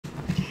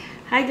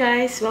Hi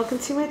guys, welcome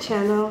to my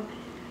channel.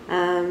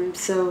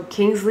 So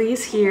Kingsley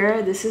is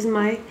here. This is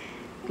my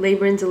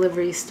labor and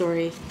delivery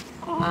story.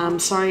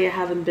 Sorry I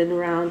haven't been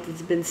around.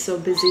 It's been so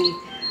busy.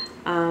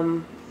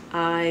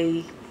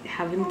 I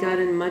haven't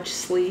gotten much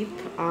sleep.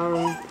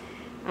 I'm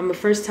a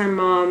first-time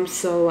mom,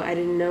 so I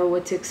didn't know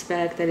what to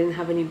expect. I didn't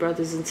have any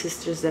brothers and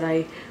sisters that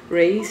I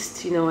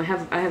raised. You know, I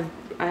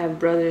have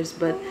brothers,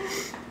 but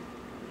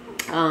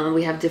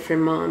we have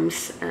different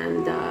moms,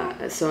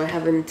 and so I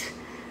haven't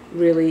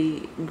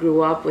really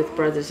grew up with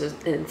brothers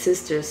and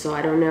sisters, so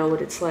I don't know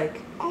what it's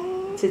like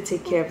to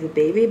take care of the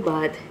baby.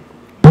 But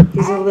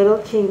he's a little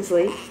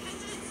Kingsley.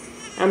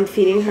 I'm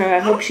feeding her. I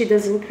hope she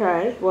doesn't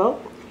cry.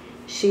 Well,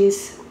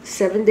 she's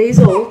 7 days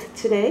old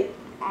today.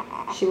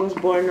 She was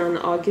born on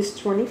August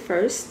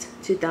 21st,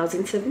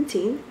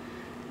 2017,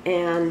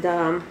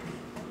 and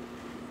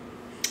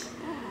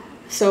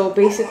so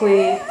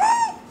basically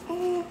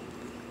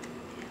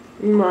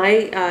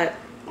my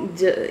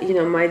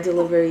my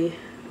delivery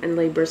and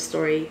labor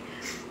story.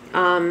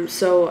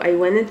 So I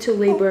went into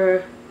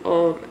labor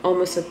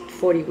almost at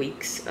 40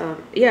 weeks.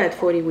 At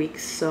 40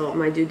 weeks. So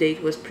my due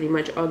date was pretty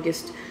much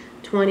August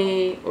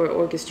 20 or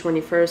August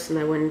 21st, and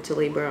I went into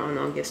labor on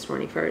August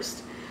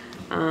 21st.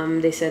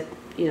 They said,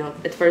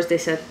 at first they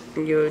said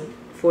your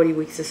 40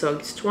 weeks is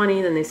August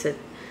 20, then they said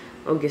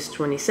August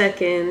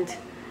 22nd.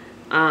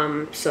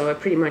 So I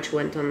pretty much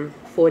went on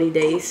 40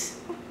 days,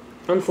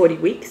 on 40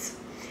 weeks.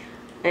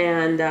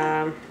 And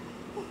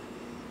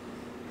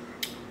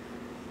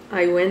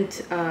I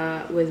went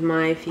with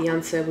my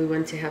fiance. We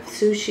went to have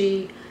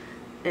sushi,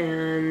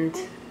 and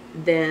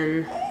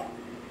then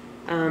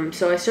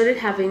so I started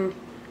having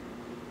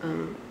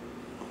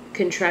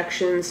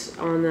contractions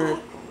on the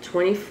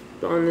 20th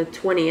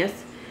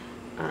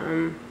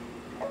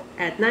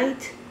at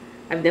night.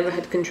 I've never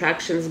had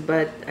contractions,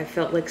 but I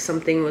felt like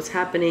something was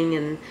happening,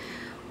 and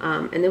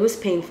it was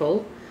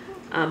painful.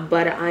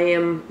 But I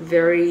am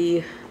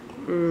very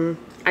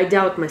I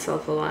doubt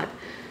myself a lot.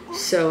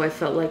 So I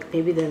felt like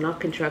maybe they're not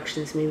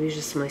contractions, maybe it's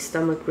just my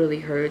stomach really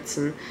hurts,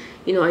 and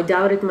I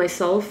doubted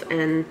myself,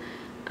 and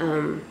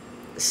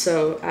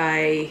so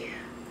I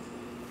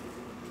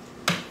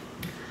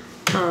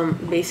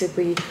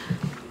basically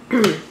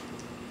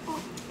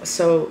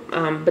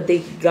but they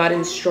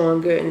gotten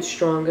stronger and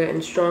stronger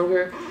and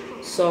stronger.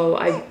 So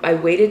I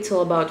waited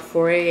till about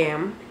 4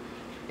 a.m.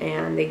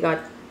 and they got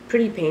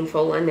pretty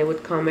painful, and they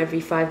would come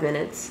every 5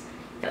 minutes.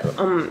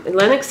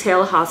 Lennox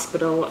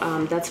Hospital,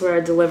 that's where I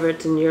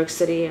delivered in New York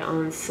City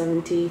on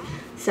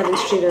 77th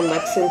Street in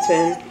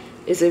Lexington,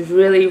 is a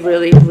really,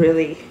 really,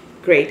 really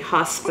great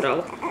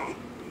hospital.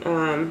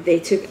 They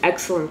took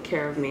excellent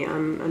care of me.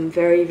 I'm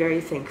very,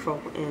 very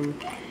thankful. And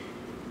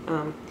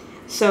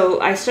so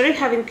I started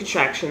having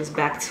contractions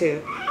back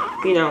to,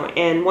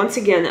 and once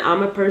again,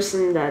 I'm a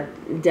person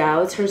that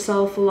doubts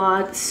herself a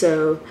lot,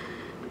 so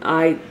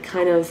I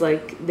kind of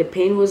like, the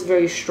pain was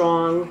very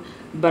strong.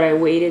 But I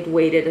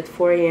waited at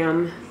 4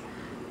 a.m.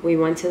 We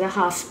went to the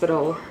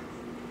hospital,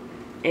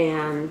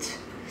 and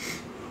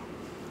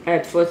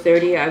at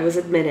 4:30 I was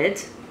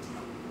admitted,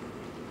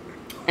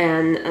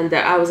 and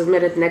I was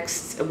admitted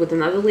next with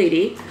another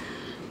lady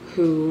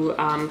who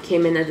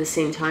came in at the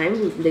same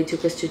time. They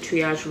took us to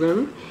triage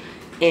room,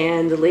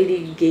 and the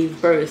lady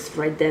gave birth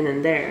right then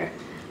and there.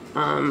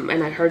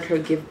 And I heard her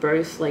give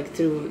birth like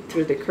through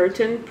the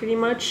curtain pretty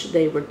much.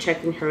 They were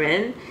checking her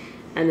in,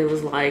 and it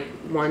was like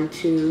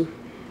 1-2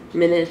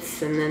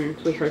 minutes, and then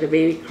we heard a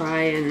baby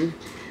cry, and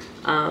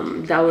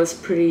that was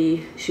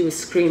pretty, she was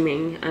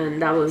screaming,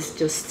 and that was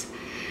just,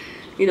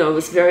 it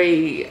was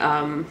very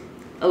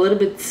a little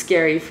bit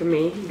scary for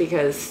me,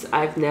 because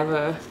I've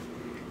never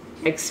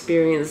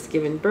experienced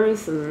giving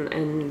birth,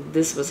 and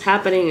this was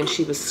happening, and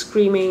she was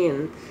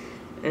screaming,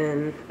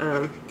 and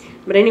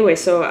but anyway,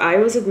 so I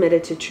was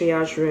admitted to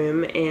triage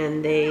room,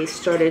 and they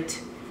started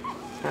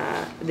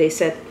they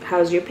said,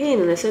 how's your pain?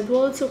 And I said,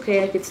 well, it's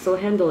okay, I could still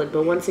handle it.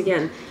 But once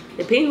again,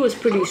 the pain was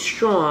pretty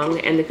strong,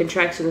 and the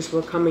contractions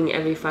were coming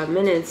every 5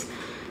 minutes,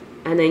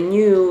 and I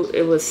knew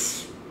it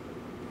was,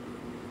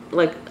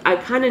 like, I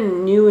kind of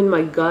knew in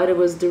my gut it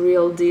was the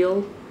real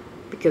deal,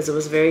 because it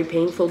was very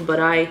painful, but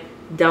I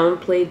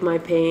downplayed my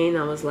pain.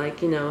 I was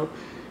like,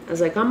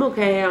 I'm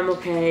okay, I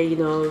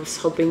was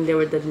hoping they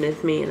would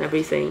admit me and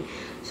everything.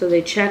 So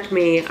they checked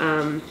me,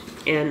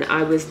 and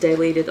I was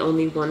dilated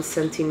only 1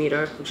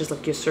 centimeter, which is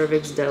like your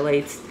cervix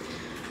dilates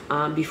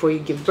before you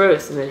give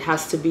birth, and it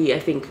has to be, I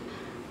think,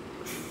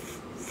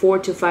 4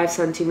 to 5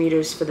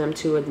 centimeters for them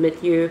to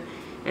admit you.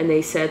 And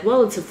they said,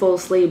 well, it's a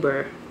false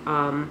labor,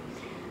 and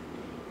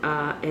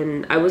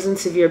I was in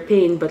severe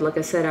pain, but like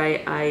I said,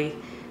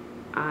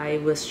 I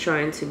was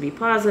trying to be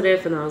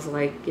positive, and I was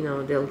like,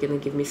 they're gonna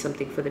give me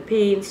something for the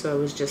pain. So I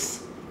was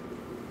just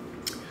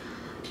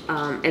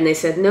and they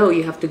said, no,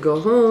 you have to go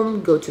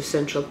home, go to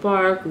Central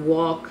Park,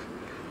 walk,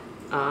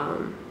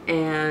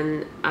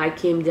 and I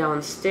came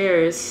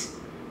downstairs,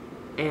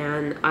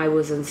 and I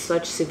was in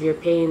such severe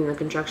pain, and the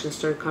contractions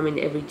started coming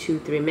every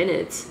 2-3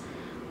 minutes.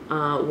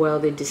 Well,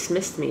 they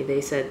dismissed me.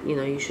 They said,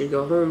 you should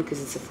go home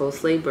because it's a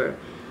false labor.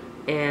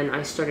 and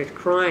I started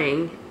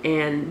crying.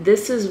 And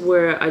this is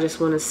where I just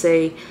want to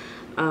say,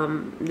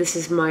 this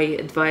is my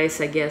advice,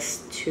 I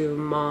guess, to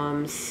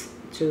moms,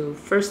 to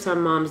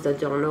first-time moms that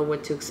don't know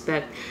what to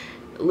expect.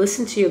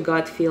 Listen to your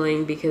gut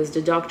feeling, because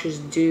the doctors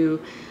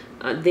do,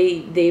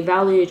 they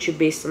evaluate you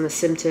based on the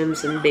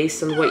symptoms and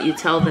based on what you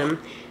tell them,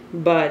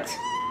 but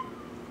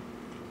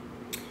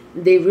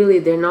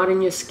they're not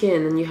in your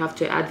skin, and you have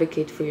to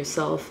advocate for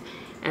yourself.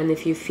 And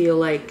if you feel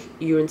like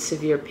you're in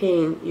severe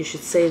pain, you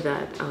should say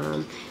that,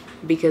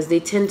 because they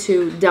tend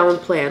to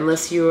downplay,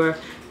 unless you're,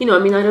 I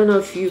don't know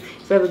if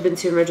you've ever been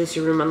to emergency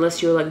room,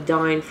 unless you're like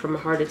dying from a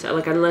heart attack,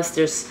 like unless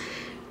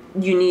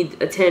you need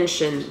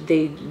attention,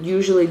 they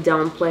usually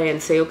downplay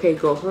and say, okay,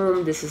 go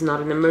home, this is not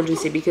an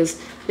emergency,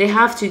 because they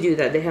have to do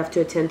that. They have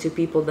to attend to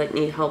people that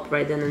need help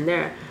right then and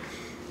there.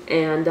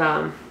 And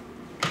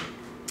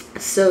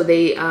so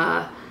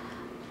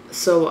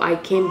I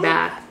came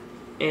back,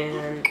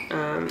 and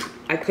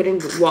I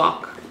couldn't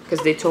walk,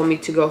 because they told me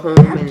to go home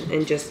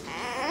and just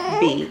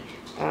be,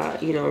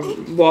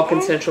 walk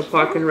in Central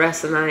Park and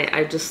rest. And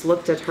I just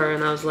looked at her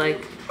and I was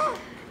like,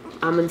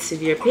 I'm in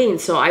severe pain.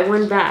 So I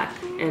went back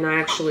and I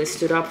actually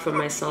stood up for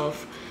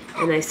myself,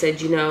 and I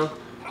said, you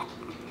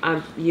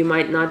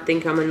might not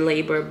think I'm in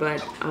labor,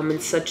 but I'm in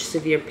such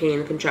severe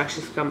pain.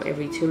 Contractions come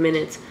every 2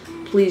 minutes.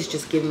 Please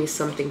just give me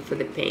something for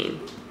the pain.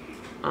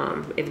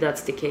 If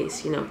that's the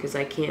case, because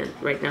I can't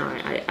right now.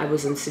 I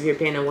was in severe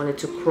pain. I wanted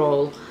to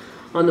crawl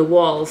on the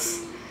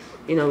walls.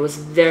 It was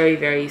very,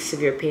 very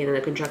severe pain, and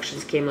the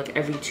contractions came like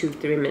every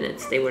 2-3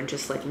 minutes. They were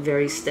just like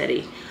very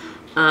steady.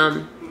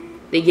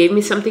 They gave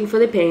me something for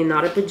the pain,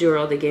 not a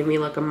epidural. They gave me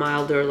like a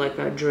milder, like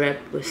a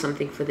drip with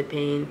something for the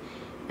pain,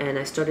 and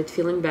I started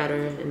feeling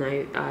better, and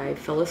I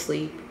fell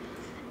asleep.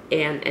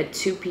 And at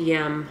 2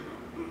 p.m.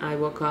 I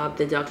woke up.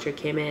 The doctor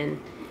came in,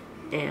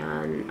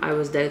 and I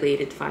was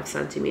dilated 5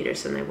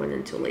 centimeters, and I went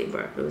into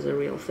labor. It was a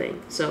real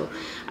thing. So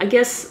I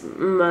guess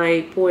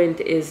my point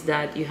is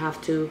that you have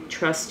to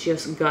trust your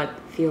gut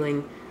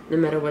feeling no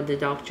matter what the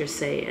doctors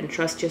say, and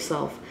trust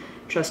yourself,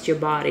 trust your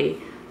body,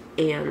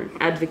 and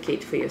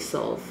advocate for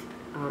yourself.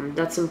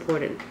 That's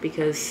important,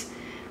 because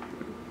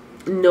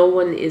no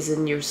one is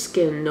in your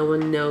skin. No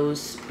one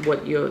knows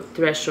what your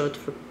threshold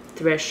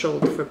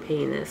for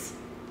pain is.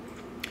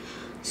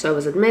 So I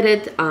was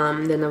admitted,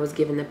 then I was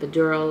given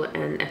epidural,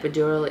 and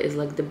epidural is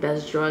like the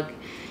best drug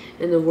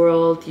in the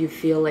world. You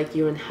feel like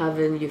you're in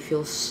heaven. You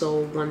feel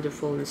so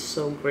wonderful and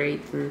so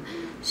great and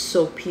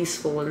so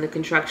peaceful, and the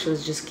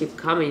contractions just keep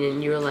coming,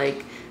 and you're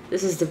like,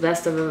 this is the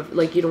best of ever.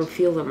 Like, you don't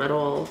feel them at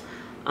all.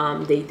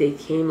 They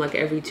came like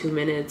every 2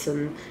 minutes,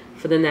 and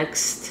for the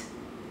next,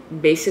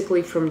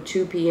 basically from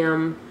 2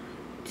 p.m.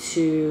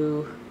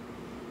 to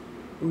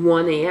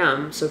 1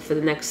 a.m., so for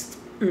the next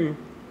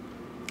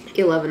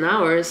 11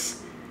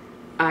 hours,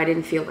 I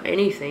didn't feel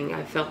anything.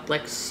 I felt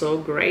like so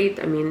great.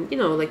 I mean,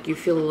 like you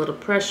feel a little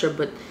pressure,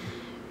 but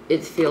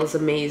it feels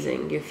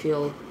amazing. You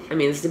feel,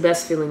 it's the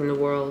best feeling in the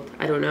world.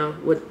 I don't know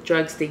what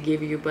drugs they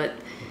give you, but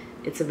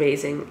it's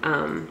amazing.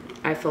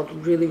 I felt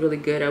really, really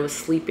good. I was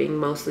sleeping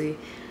mostly,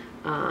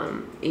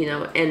 and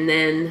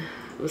then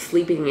I was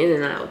sleeping in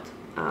and out.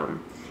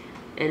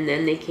 And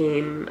then they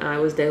came, I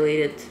was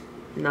dilated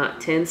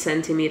not 10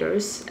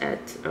 centimeters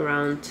at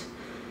around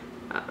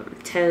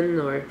 10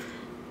 or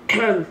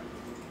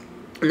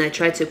and I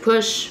tried to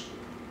push,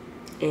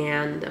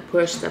 and I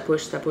pushed,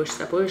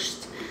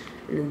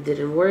 and it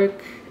didn't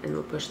work, and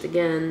we pushed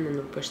again, and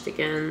we pushed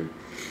again,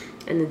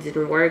 and it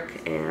didn't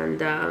work. And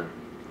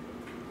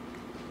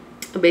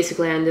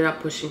basically I ended up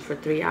pushing for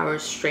 3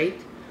 hours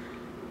straight,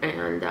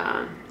 and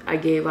I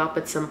gave up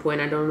at some point.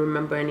 I don't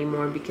remember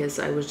anymore, because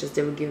they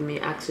were giving me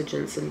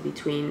oxygens in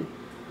between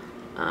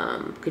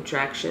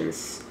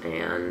contractions,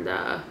 and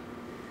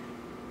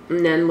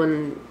then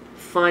when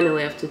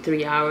finally after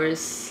 3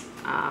 hours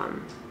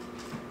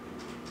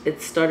it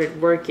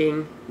started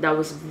working, that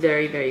was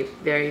very, very,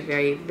 very,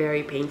 very,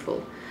 very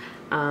painful.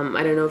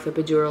 I don't know if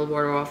epidural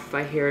wore off.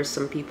 I hear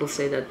some people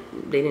say that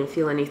they didn't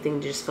feel anything,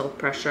 they just felt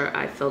pressure.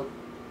 I felt,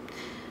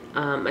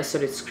 I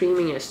started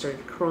screaming, I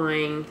started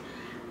crying.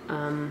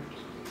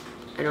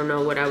 I don't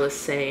know what I was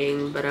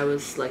saying, but I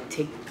was like,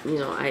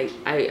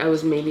 I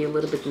was maybe a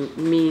little bit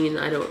mean,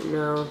 I don't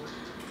know.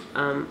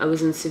 I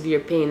was in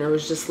severe pain. I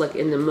was just like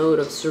in the mode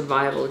of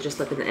survival, just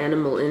like an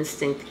animal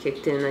instinct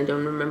kicked in. I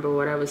don't remember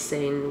what I was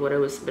saying, but I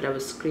was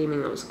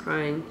screaming, I was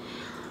crying.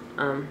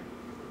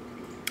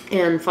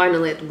 And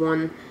finally at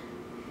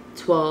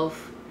 1:12,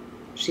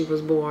 she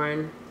was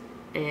born,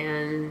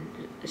 and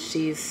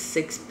she's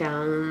 6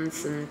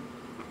 pounds and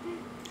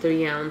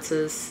 3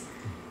 ounces,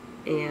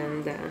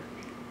 and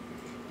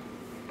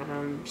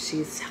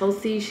she's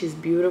healthy, she's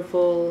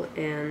beautiful,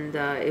 and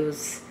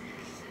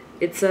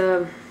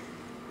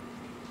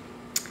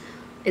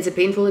it's a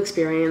painful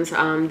experience.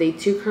 They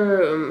took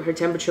her, her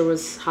temperature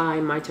was high,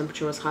 my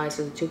temperature was high,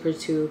 so they took her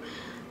to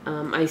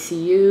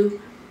ICU,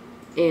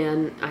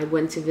 and I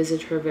went to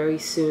visit her very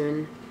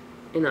soon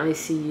in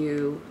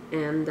ICU,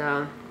 and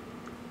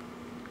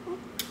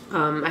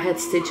I had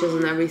stitches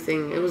and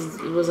everything. It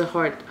was a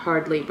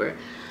hard labor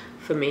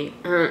for me.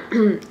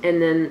 And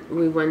then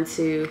we went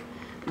to,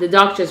 the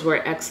doctors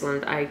were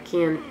excellent. I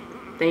can't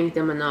thank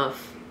them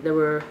enough. There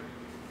were,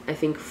 I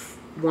think,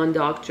 one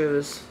doctor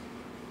was,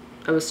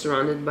 I was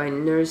surrounded by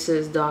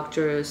nurses,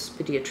 doctors,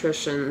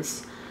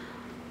 pediatricians.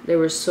 They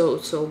were so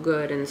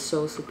good and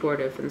so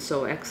supportive and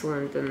so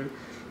excellent, and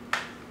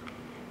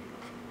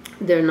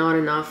there's not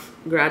enough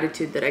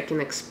gratitude that I can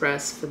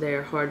express for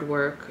their hard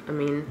work. I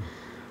mean,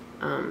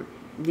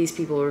 these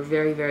people were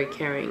very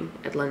caring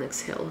at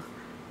Lennox Hill.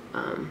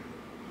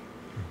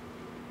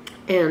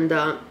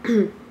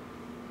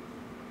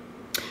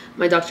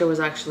 My doctor was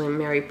actually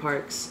Mary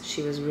Parks.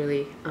 She was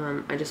really,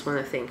 I just want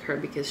to thank her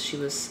because she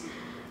was,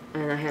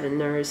 and I had a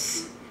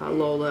nurse,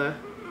 Lola,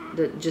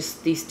 that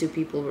just these two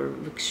people were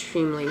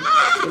extremely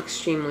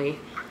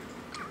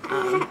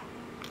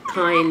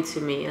kind to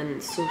me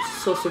and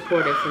so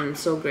supportive and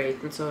so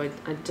great, and so I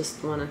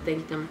just want to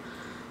thank them.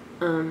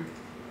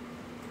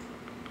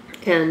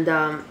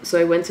 So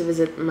I went to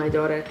visit my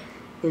daughter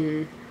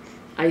in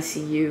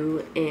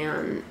ICU,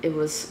 and it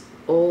was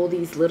all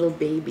these little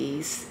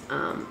babies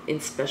in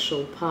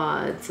special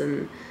pods,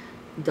 and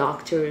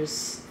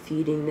doctors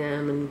feeding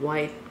them, and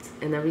white,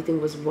 and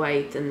everything was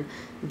white, and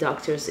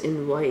doctors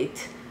in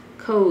white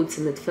coats,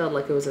 and it felt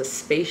like it was a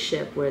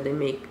spaceship where they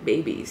make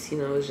babies. You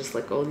know, it was just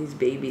like all these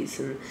babies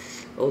and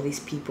all these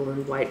people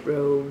in white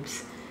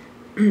robes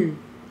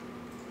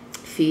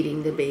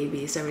feeding the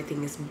babies.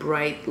 Everything is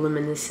bright,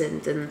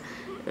 luminescent, and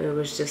it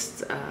was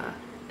just a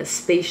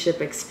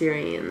spaceship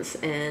experience.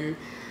 And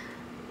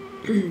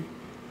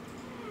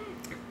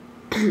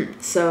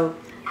so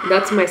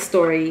that's my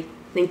story.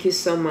 Thank you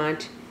so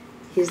much.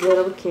 Here's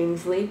little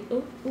Kingsley.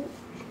 Ooh, ooh.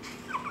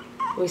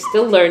 We're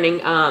still learning.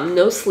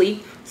 No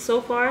sleep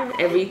so far.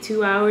 Every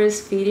 2 hours,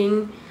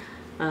 feeding,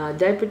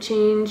 diaper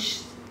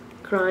change,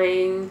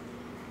 crying,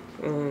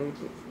 you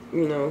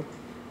know,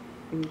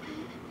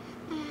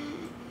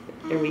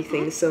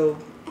 everything. So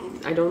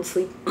I don't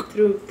sleep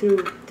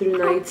through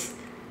nights.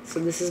 So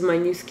this is my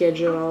new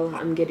schedule.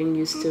 I'm getting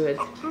used to it.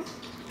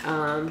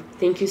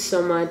 Thank you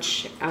so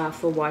much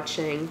for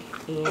watching,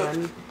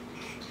 and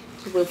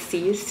we'll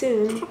see you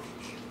soon.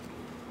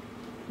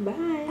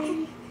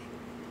 Bye.